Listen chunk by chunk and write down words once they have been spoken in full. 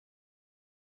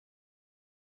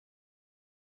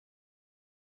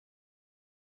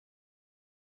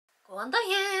Góðan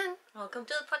daginn! Welcome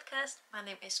to the podcast. My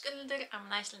name is Gunnildur. I'm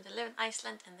an Icelander, live in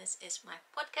Iceland, and this is my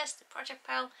podcast, The Project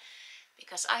Pal,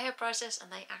 because I have process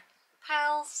and they are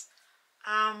pals.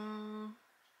 Can't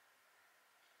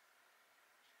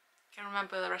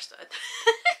remember the rest of it.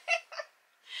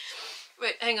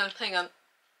 Wait, hang on.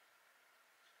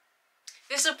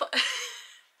 This is a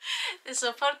this is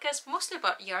a podcast mostly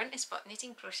about yarn. It's about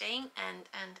knitting, crocheting, and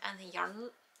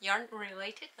yarn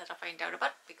related that I find out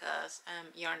about because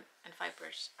yarn and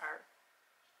fibers are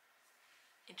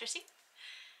interesting.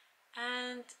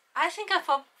 And I think I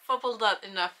fumbled that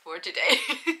enough for today.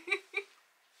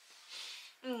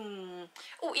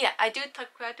 Oh yeah, I do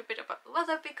talk quite a bit about the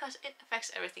weather because it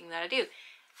affects everything that I do.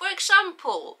 For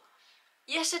example,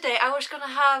 yesterday I was gonna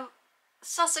have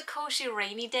such a cozy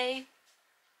rainy day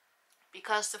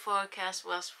because the forecast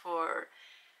was for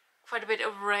quite a bit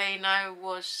of rain.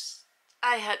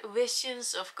 I had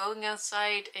visions of going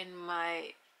outside in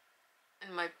my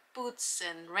boots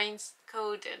and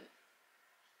raincoat and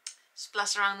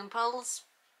splash around in puddles.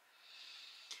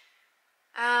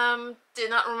 Did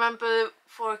not remember the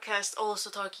forecast also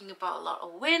talking about a lot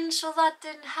of wind, so that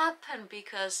didn't happen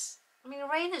because, I mean,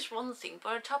 rain is one thing,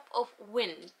 but on top of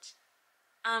wind,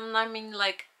 and I mean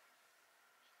like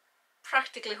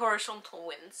practically horizontal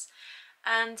winds,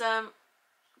 and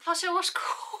plus it was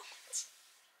cold.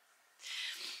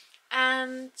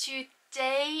 And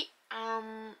today,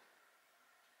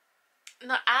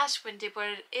 not as windy, but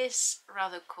it is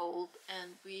rather cold,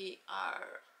 and we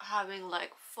are having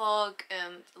like fog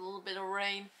and a little bit of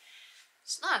rain.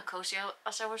 It's not cozy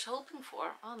as I was hoping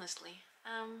for, honestly.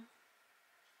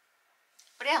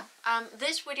 But yeah,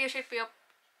 this video should be up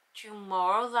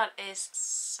tomorrow. That is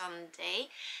Sunday,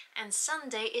 and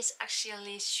Sunday is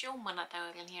actually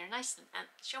sjómannadagurinn here in Iceland, and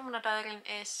sjómannadagurinn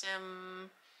is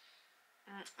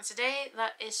it's a day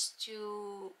that is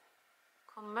to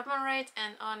commemorate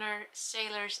and honor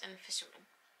sailors and fishermen.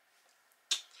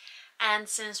 And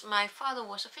since my father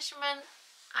was a fisherman,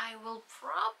 I will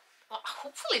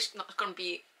hopefully it's not gonna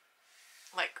be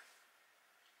like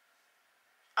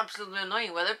absolutely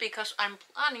annoying weather, because I'm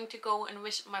planning to go and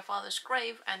visit my father's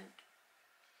grave and,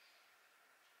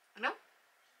 you know,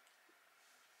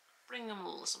 bring him a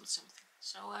little something.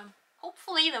 So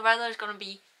hopefully the weather is gonna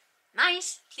be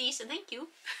nice, please and thank you.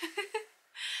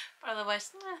 But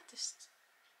otherwise, just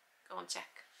go and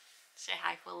check, say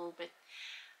hi for a little bit.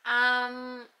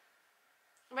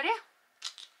 But yeah.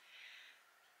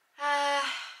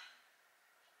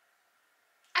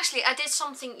 Actually, I did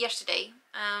something yesterday,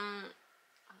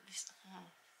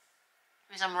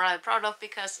 which I'm rather proud of,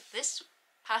 because this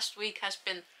past week has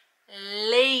been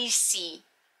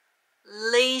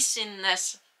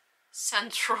laziness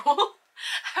central.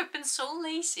 I've been so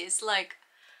lazy, it's like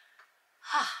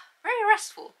very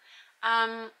restful.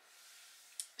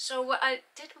 So what I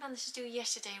did manage to do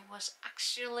yesterday was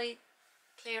actually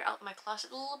clear out my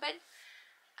closet a little bit.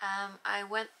 I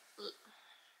went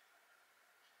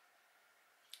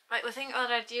like the thing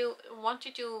that I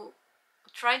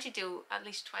try to do at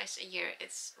least twice a year,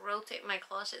 it's rotate my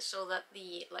closet so that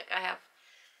I have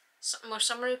more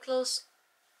summer clothes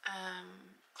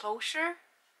closure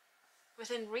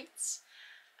within reach,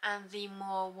 and the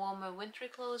more warmer wintry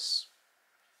clothes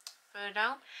further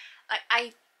down. Like,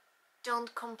 I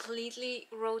don't completely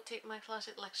rotate my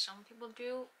closet like some people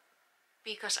do,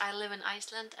 because I live in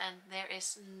Iceland and there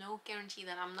is no guarantee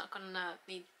that I'm not gonna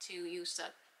need to use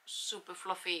that super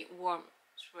fluffy warm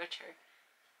sweater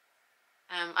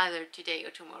either today or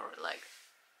tomorrow. Like,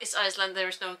 it's Iceland, there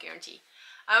is no guarantee.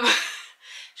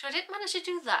 So I did manage to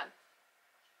do that,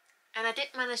 and I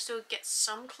did manage to get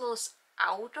some clothes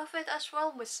out of it as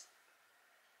well, which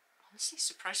honestly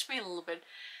surprised me a little bit.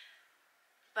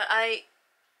 But I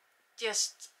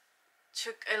just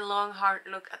took a long hard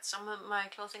look at some of my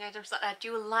clothing items that I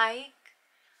do like,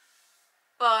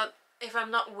 but if I'm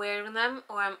not wearing them,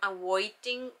 or I'm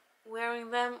avoiding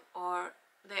wearing them, or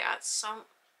they are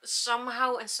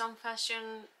somehow in some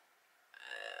fashion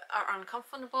are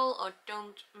uncomfortable or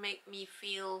don't make me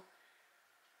feel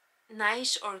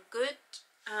nice or good,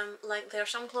 like there are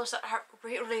some clothes that are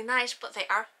really nice but they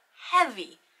are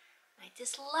heavy. I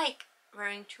dislike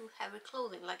wearing too heavy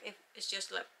clothing. Like, if it's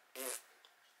just like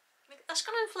that's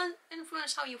gonna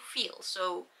influence how you feel.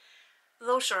 So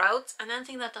those are out, and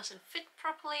anything that doesn't fit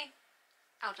properly,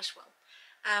 out as well.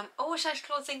 Oversized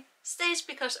clothing stays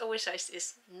because oversized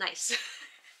is nice.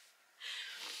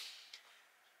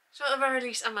 So at the very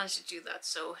least I managed to do that.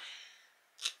 So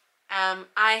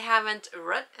I haven't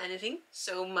read anything,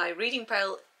 so my reading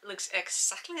pile looks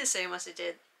exactly the same as it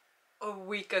did a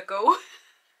week ago.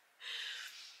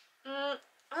 Other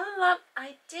than that,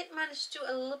 I did manage to do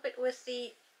a little bit with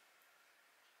the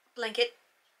blanket,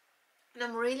 and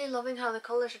I'm really loving how the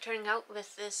colors are turning out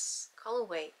with this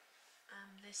colorway.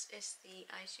 This is the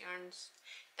Ice Yarns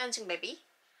Dancing Baby,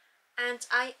 and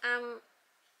I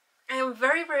am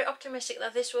very, very optimistic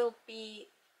that this will be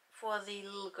for the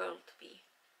little girl to be.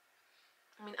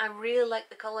 I mean, I really like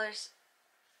the colors,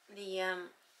 the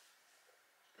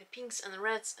pinks and the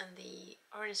reds and the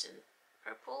orange and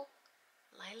purple,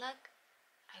 lilac.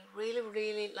 I really,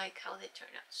 really like how they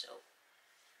turn out. So,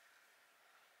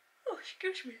 oh,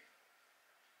 excuse me.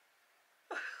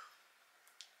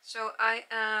 So I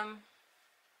am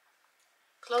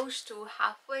close to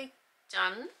halfway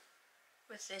done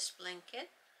with this blanket.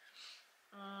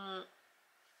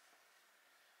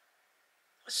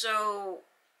 So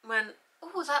when,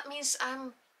 oh, that means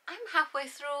I'm halfway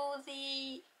through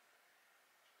the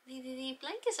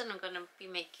blankets that I'm gonna be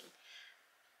making.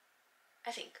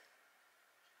 I think.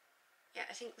 Yeah,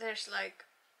 I think there's like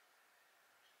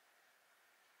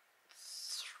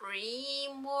 3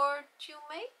 more to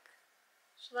make.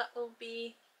 So that will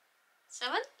be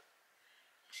 7.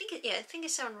 I think it, yeah, I think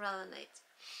it's 7 rather than 8.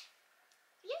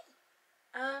 Yay!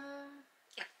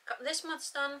 Yeah, got this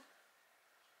much done.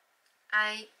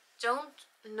 I don't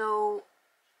know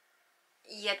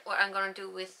yet what I'm gonna do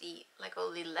with the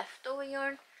all the leftover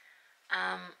yarn.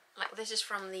 Like this is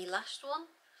from the last one.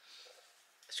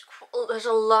 There's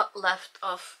a lot left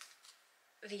of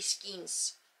these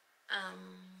skeins,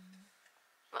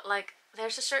 but like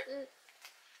there's a certain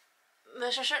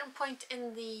point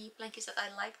in the blankets that I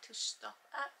like to stop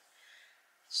at,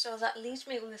 so that leaves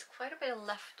me with quite a bit of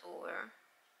leftover.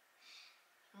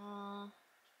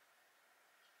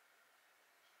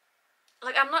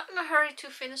 Like I'm not in a hurry to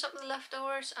finish up the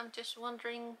leftovers. I'm just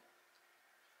wondering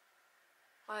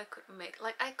what I could make.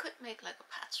 Like I could make like a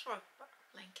patchwork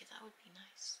blanket. That would be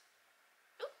nice.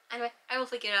 Anyway, I will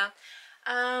figure it out.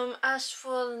 As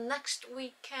for next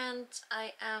weekend,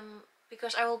 I am,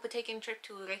 because I will be taking a trip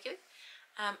to Reykjavik.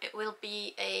 It will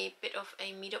be a bit of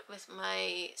a meetup with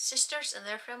my sisters and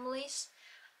their families.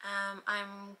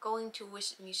 I'm going to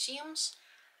visit museums,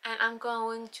 and I'm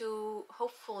going to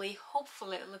hopefully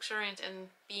luxuriate in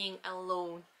being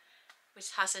alone,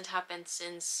 which hasn't happened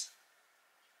since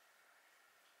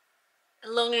a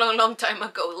long time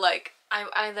ago. Like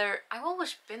I've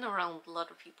always been around a lot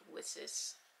of people, which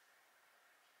is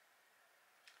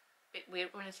a bit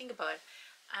weird when I think about it.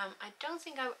 I don't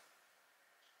think I've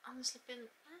honestly been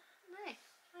no.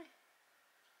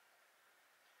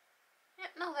 Yeah,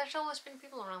 no, there's always been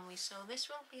people around me, so this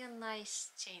will be a nice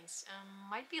change.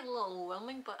 Might be a little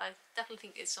overwhelming, but I definitely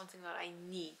think it's something that I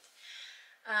need.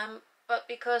 But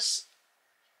because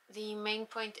the main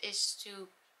point is to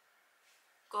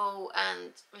go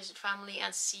and visit family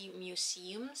and see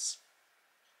museums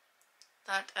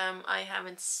that I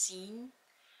haven't seen,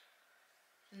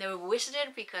 never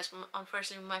visited, because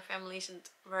unfortunately my family isn't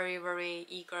very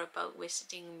eager about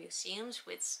visiting museums,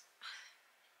 which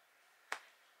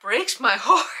breaks my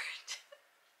heart.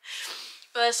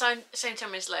 But at the same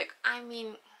time, it's like, I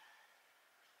mean,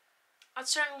 at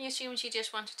certain museums you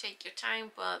just want to take your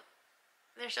time, but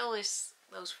there's always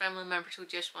those family members who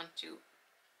just want to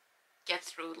get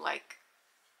through, like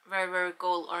very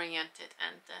goal oriented,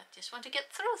 and just want to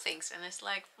get through things, and it's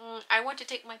like, I want to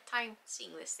take my time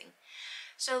seeing this thing.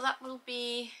 So that will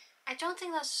be, I don't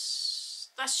think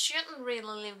that shouldn't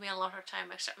really leave me a lot of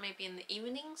time, except maybe in the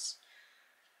evenings.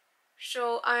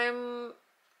 So I'm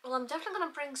definitely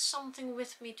gonna bring something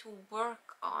with me to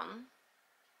work on.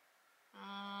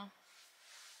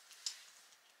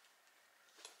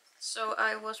 So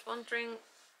I was wondering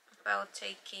about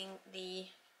taking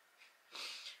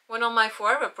one of my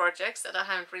forever projects that I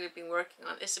haven't really been working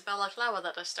on is a balaclava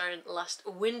that I started last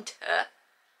winter,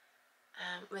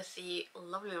 with the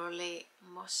lovely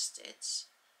moss stitch.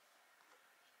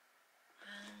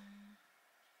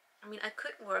 I mean, I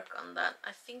could work on that.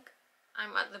 I think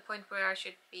I'm at the point where I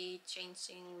should be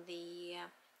changing the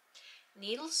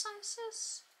needle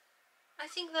sizes. I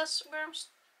think that's where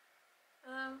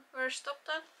I stopped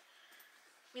at.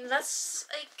 I mean, that's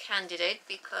a candidate,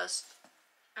 because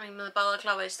I mean the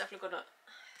balaclava is definitely gonna,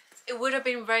 it would have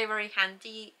been very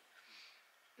handy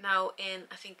now in,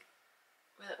 I think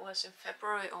it was in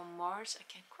February or March, I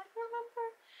can't quite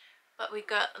remember, but we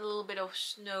got a little bit of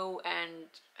snow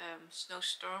and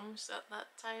snowstorms at that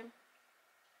time.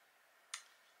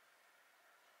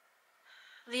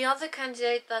 The other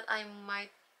candidate that I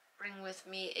might bring with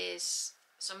me is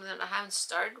something that I haven't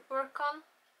started work on.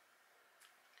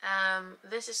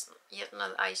 This is yet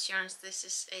another ice yarns. This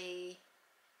is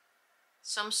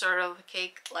some sort of a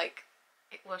cake, like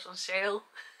it was on sale.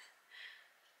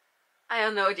 I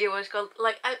have no idea what it's called.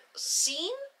 Like I've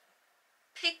seen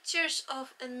pictures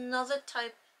of another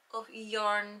type of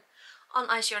yarn on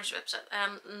Ice Yarn's website,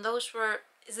 and those were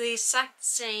the exact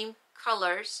same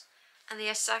colors and the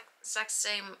exact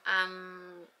same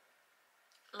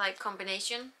like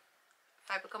combination,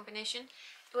 fiber combination.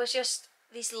 It was just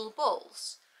these little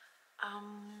balls.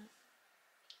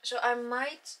 So I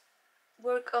might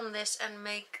work on this and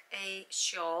make a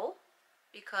shawl,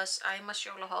 because I'm a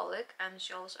shawlaholic and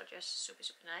shawls are just super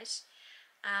nice.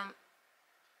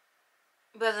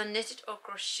 Whether knitted or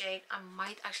crocheted, I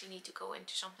might actually need to go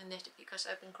into something knitted, because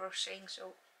I've been crocheting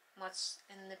so much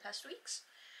in the past weeks.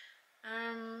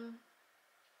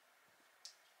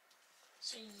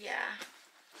 So yeah,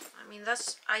 I mean,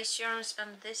 that's Ice Yarns,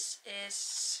 and this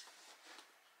is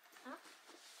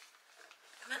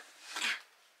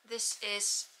this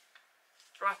is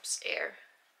Drops Air,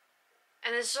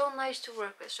 and it's so nice to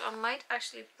work with. So I might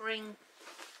actually bring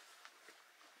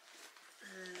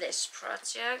this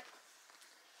project.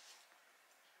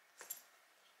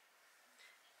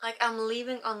 Like, I'm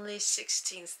leaving on the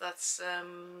 16th, that's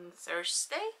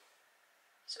Thursday,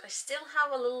 so I still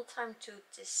have a little time to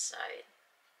decide.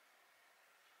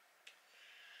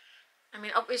 I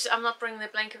mean, obviously I'm not bringing the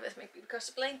blanket with me, because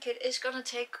the blanket is gonna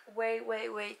take way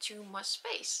too much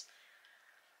space.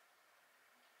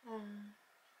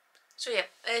 So yeah,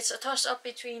 it's a toss up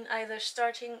between either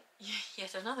starting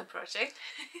yet another project,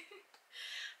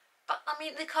 but I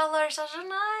mean, the colors are so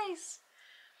nice,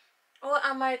 or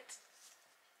I might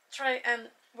try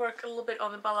and work a little bit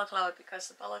on the balaclava, because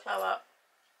the balaclava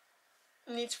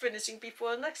needs finishing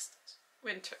before next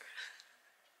winter.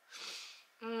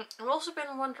 I've also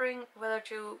been wondering whether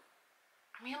to,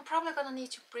 I mean, I'm probably gonna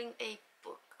need to bring a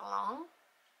book along,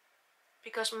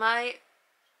 because my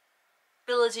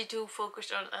ability to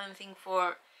focus on anything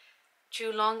for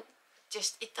too long,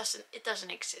 just it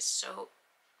doesn't exist. So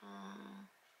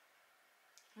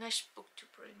nice book to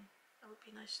bring, that would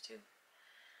be nice too.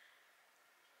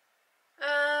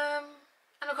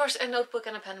 And of course a notebook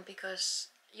and a pen, because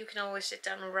you can always sit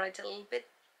down and write a little bit.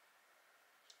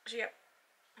 So yeah.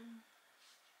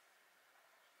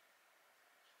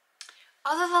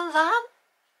 Other than that,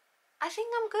 I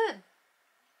think I'm good.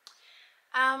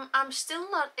 I'm still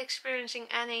not experiencing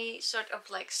any sort of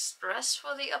like stress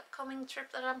for the upcoming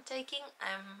trip that I'm taking.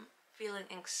 I'm feeling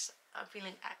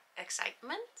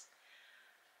excitement.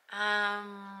 A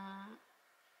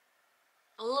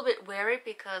little bit wary,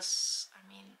 because I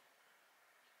mean,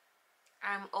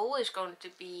 I'm always going to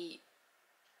be,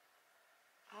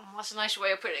 what's a nice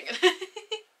way of putting it?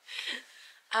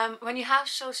 When you have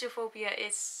sociophobia,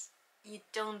 you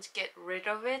don't get rid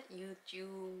of it. You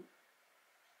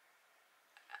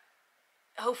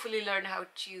hopefully learn how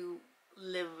to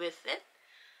live with it.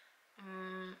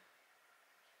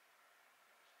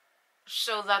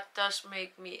 So that does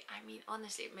make me, I mean,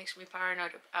 honestly, it makes me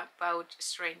paranoid about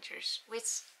strangers,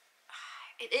 which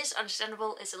it is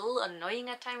understandable. It's a little annoying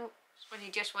at times when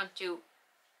you just want to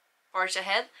forge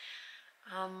ahead.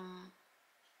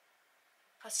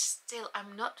 But still,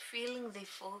 I'm not feeling the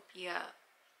phobia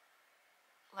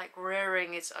like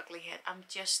rearing its ugly head. I'm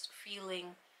just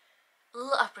feeling a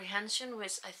little apprehension,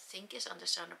 which I think is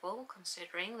understandable,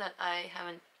 considering that I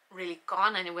haven't really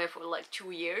gone anywhere for like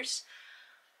 2 years.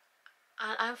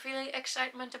 And I'm feeling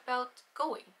excitement about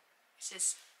going. This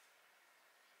is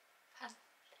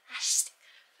fantastic.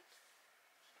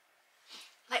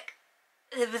 Like,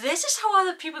 this is how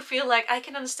other people feel. Like, I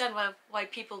can understand why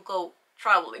people go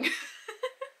traveling.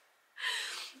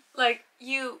 Like,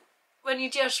 when you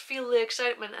just feel the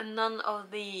excitement and none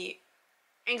of the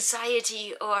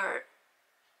anxiety or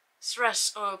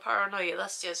stress or paranoia,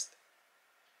 that's just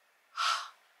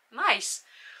nice.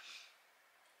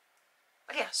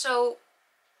 But yeah, so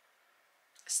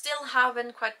still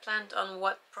haven't quite planned on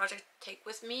what project to take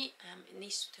with me. It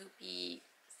needs to be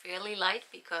fairly light,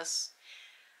 because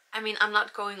I mean, I'm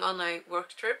not going on a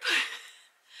work trip.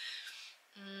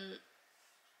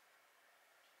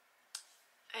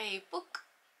 A book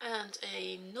and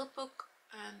a notebook,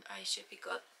 and I should be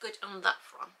good on that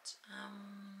front.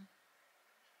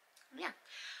 Yeah.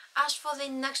 As for the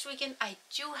next weekend, I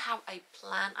do have a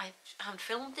plan. I haven't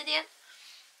filmed it yet,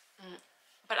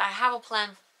 but I have a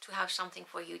plan to have something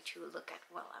for you to look at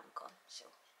while I'm gone. So,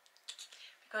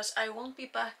 because I won't be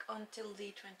back until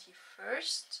the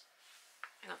 21st.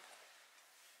 Hang on.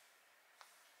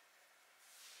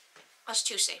 That's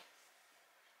Tuesday.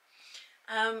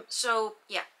 So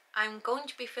yeah, I'm going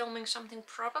to be filming something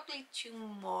probably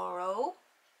tomorrow,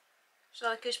 so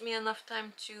that gives me enough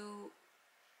time to,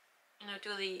 you know,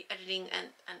 do the editing and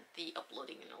the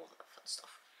uploading and all that fun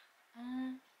stuff.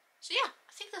 So yeah,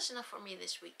 I think that's enough for me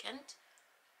this weekend.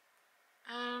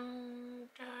 And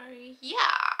yeah.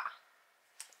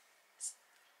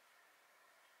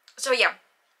 So yeah,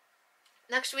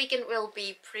 next weekend will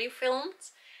be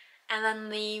pre-filmed, and then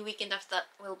the weekend after that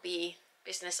will be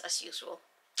business as usual.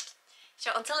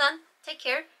 So until then, take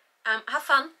care, have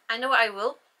fun, I know I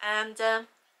will, and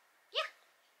yeah,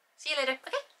 see you later,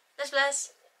 okay? Bless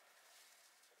bless.